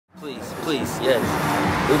please, yes.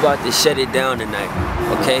 We about to shut it down tonight,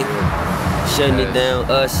 okay? Shutting it down,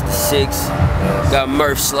 us, the six. Got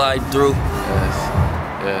Murph slide through.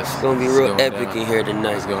 Yes. It's gonna be real epic in here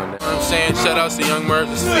tonight. It's going down. You know what I'm saying? Shout outs to Young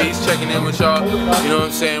Murph, Speeds, checking in with y'all. You know what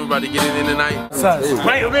I'm saying? We're about to get it in tonight.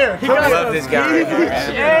 Right over there. I love this guy.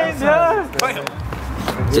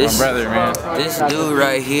 This brother, man. This dude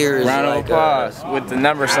right here is Round of like applause with the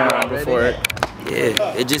number sign before it.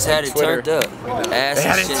 yeah, it just had it turned up. Ass It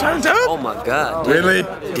had and it shit. turned up? Oh my God. Really?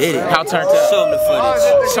 Did it. How turned up? Show him the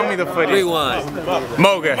footage. Show me the footage. Rewind.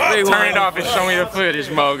 Moga, turn it off and show me the footage,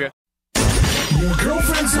 Moga. Your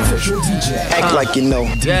girlfriend's official DJ. Act like you know.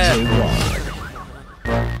 Yeah.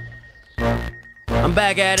 I'm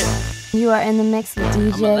back at it. You are in the mix with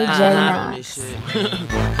DJ J-Knox.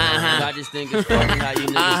 I just think it's funny how you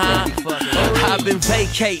niggas be fucking. I've been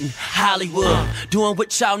vacating Hollywood, doing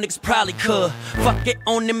what y'all niggas probably could. Fuck it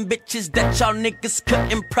on them bitches that y'all niggas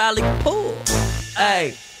couldn't probably pull.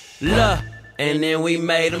 Hey, look, and then we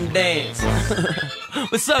made them dance.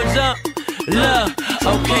 What's up, Jump? Look,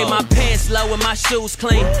 okay, my pants low and my shoes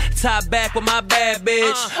clean. Tie back with my bad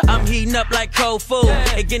bitch. I'm heating up like cold food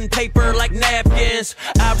and getting paper like napkins.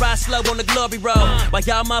 I ride slow on the glory road while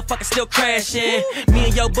y'all motherfuckers still crashing. Me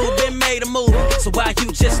and yo boo been made a move, so why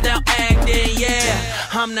you just now acting? Yeah,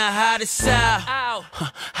 I'm the hottest out.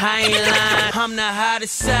 I ain't lying. I'm the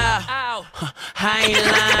hottest out. I ain't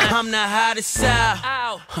lying. I'm the hottest out.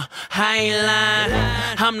 I ain't lying.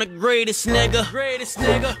 I'm the greatest nigga.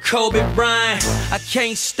 Kobe Bryant. I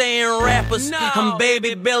can't stand rappers. I'm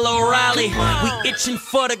Baby Bill O'Reilly. We itching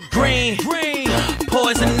for the green.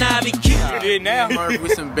 Poison ivy. It now. Murph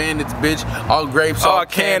with some bandits, bitch. All grapes, all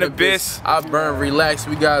cannabis. I burn, relax.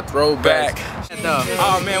 We got throwback.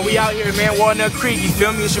 Oh man, we out here, man. Walnut Creek, you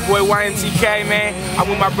feel me? It's your boy YNTK, man. I'm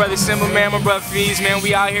with my brother Symba, man. My brother Fees, man.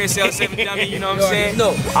 We out here, sell 7 dummy, you know what I'm saying?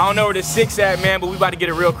 No. I don't know where the 6 at, man, but we about to get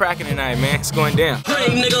it real cracking tonight, man. It's going down. Hey,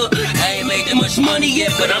 nigga, I ain't made that much money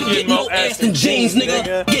yet, but I'm getting more ass than jeans,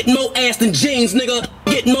 nigga. Getting more ass than jeans, nigga.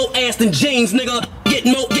 Getting more ass than jeans, nigga. Get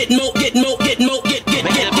more. Make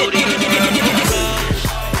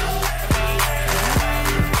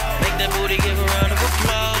that booty give a round of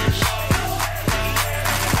applause.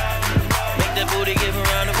 Make that booty give a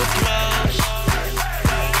round of applause.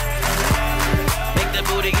 Make that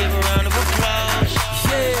booty give a round of applause.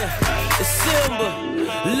 Yeah, it's Symba.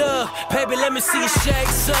 Look, baby, let me see you shake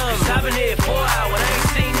some. I've been here 4 hours, I ain't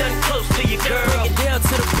seen nothing close to you, girl. Bring it down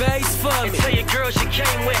to the base for me. And tell your girls you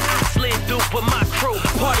came where I slid through with my crew.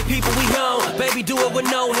 Party people we on, baby, do it with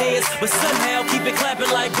no hands, but somehow keep it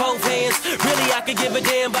clapping like both hands. Really, I could give a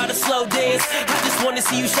damn about a slow dance. I just wanna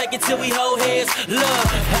see you shake it till we hold hands. Look,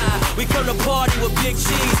 we come to party with big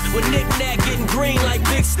cheese, with Nick Nack getting green like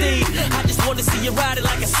Big Steve. I just wanna see you ride it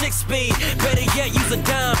like a 6-speed. Better yet, use a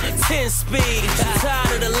dime 10-speed.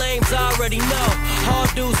 Tired of the lames, I already know. All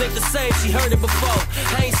dudes ain't the same, she heard it before.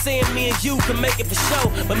 I ain't saying me and you can make it for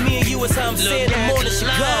sure, but me and you is how I'm saying the more that she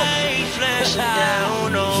go. Flashing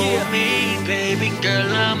down on me, baby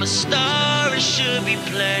girl, I'm a star. It should be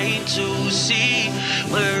plain to see.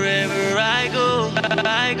 Wherever I go,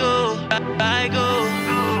 I go.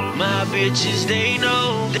 My bitches, they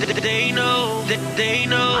know. Make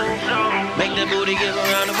that booty give a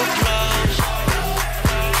round of applause.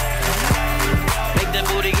 Make that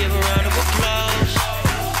booty give a round